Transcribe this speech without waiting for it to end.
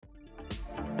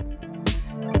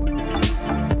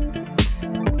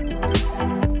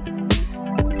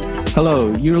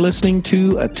Hello, you're listening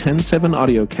to a 10-7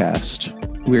 audiocast.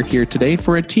 We're here today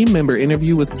for a team member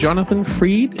interview with Jonathan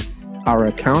Freed, our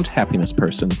account happiness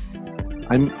person.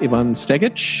 I'm Ivan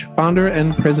Stegic, founder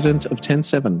and president of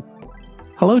 10-7.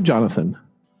 Hello, Jonathan.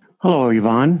 Hello,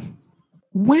 Ivan.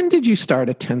 When did you start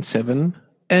at 10-7,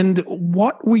 and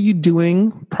what were you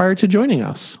doing prior to joining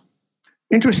us?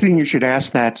 Interesting you should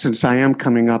ask that, since I am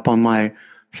coming up on my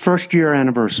first year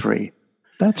anniversary.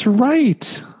 That's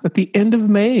right. At the end of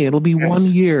May, it'll be 1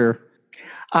 year.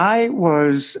 I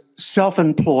was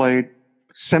self-employed,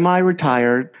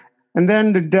 semi-retired, and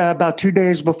then about 2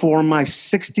 days before my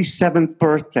 67th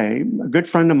birthday, a good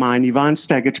friend of mine, Ivan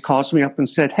Stegic, calls me up and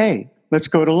said, "Hey, let's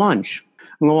go to lunch."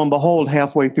 And lo and behold,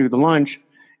 halfway through the lunch,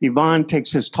 Ivan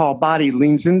takes his tall body,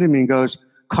 leans into me and goes,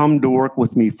 "Come to work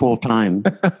with me full time."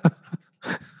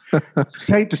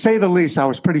 To say the least, I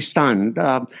was pretty stunned.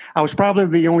 I was probably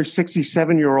the only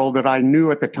 67-year-old that I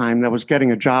knew at the time that was getting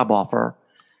a job offer.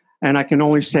 And I can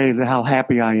only say how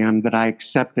happy I am that I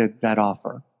accepted that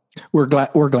offer. We're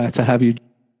glad to have you.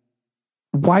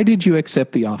 Why did you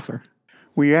accept the offer?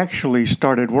 We actually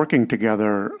started working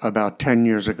together about 10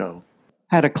 years ago.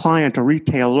 Had a client,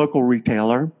 a local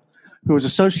retailer, who was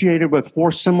associated with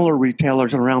 4 similar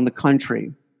retailers around the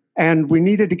country. And we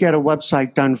needed to get a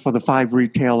website done for the 5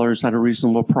 retailers at a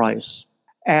reasonable price.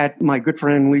 At my good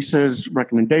friend Lisa's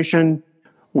recommendation,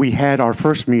 we had our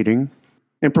first meeting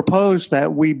and proposed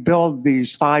that we build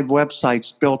these 5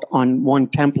 websites built on one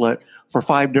template for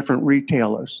 5 different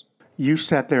retailers. You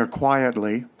sat there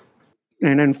quietly,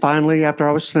 and then finally, after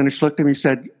I was finished, looked at me and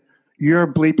said, "You're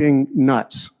bleeping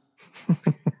nuts."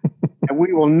 And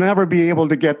we will never be able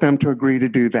to get them to agree to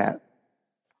do that.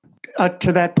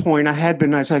 To that point, I had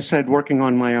been, as I said, working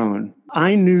on my own.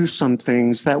 I knew some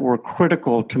things that were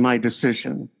critical to my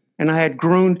decision, and I had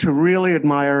grown to really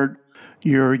admire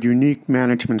your unique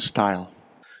management style,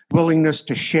 willingness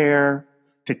to share,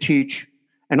 to teach,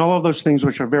 and all of those things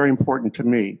which are very important to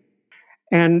me.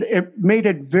 And it made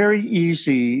it very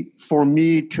easy for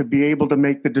me to be able to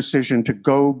make the decision to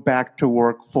go back to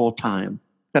work full time,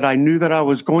 that I knew that I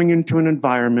was going into an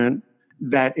environment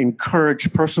that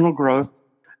encouraged personal growth,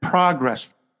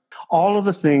 progress, all of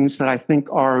the things that I think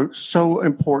are so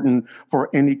important for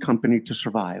any company to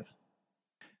survive.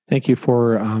 Thank you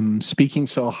for speaking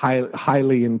so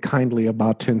highly and kindly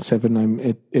about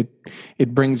 10-7.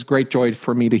 It brings great joy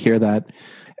for me to hear that.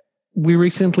 We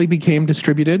recently became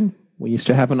distributed. We used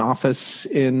to have an office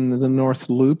in the North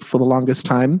Loop for the longest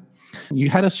time. You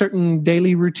had a certain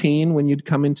daily routine when you'd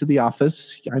come into the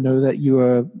office. I know that you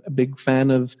are a big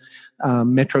fan of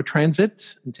Metro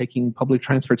Transit and taking public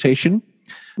transportation.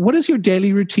 What does your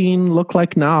daily routine look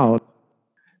like now?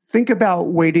 Think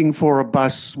about waiting for a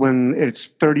bus when it's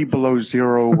 30 below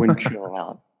zero wind chill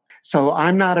out. So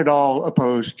I'm not at all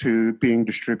opposed to being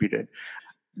distributed.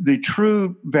 The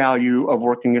true value of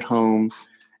working at home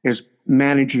is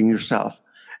managing yourself.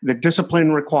 The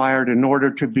discipline required in order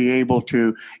to be able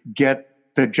to get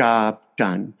the job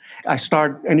done. I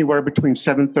start anywhere between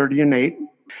 7:30 and 8,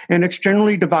 and it's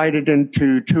generally divided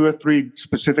into 2 or 3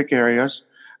 specific areas.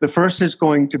 The first is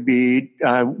going to be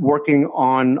working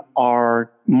on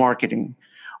our marketing,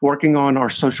 working on our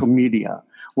social media,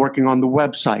 working on the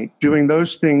website, doing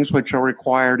those things which are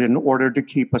required in order to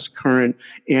keep us current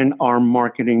in our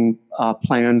marketing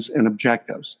plans and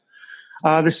objectives.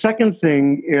 The second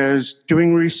thing is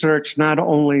doing research not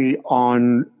only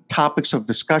on topics of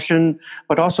discussion,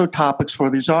 but also topics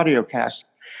for these audiocasts.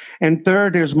 And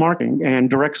third is marketing and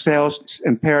direct sales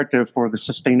imperative for the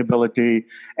sustainability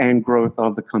and growth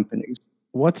of the company.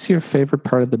 What's your favorite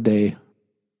part of the day?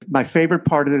 My favorite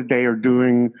part of the day are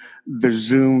doing the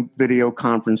Zoom video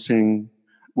conferencing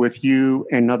with you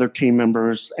and other team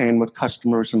members and with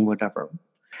customers and whatever.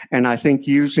 And I think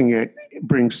using it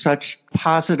brings such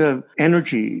positive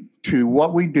energy to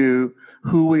what we do,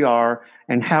 who we are,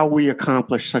 and how we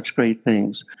accomplish such great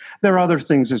things. There are other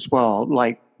things as well,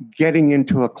 like getting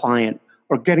into a client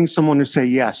or getting someone to say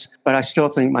yes. But I still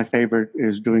think my favorite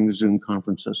is doing the Zoom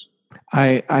conferences.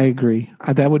 I agree.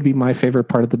 That would be my favorite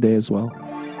part of the day as well.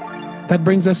 That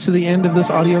brings us to the end of this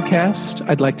audiocast.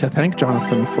 I'd like to thank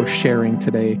Jonathan for sharing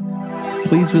today.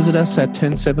 Please visit us at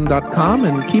 10-7.com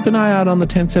and keep an eye out on the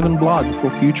 10-7 blog for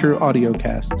future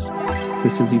audiocasts.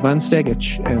 This is Ivan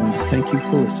Stegic, and thank you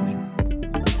for listening.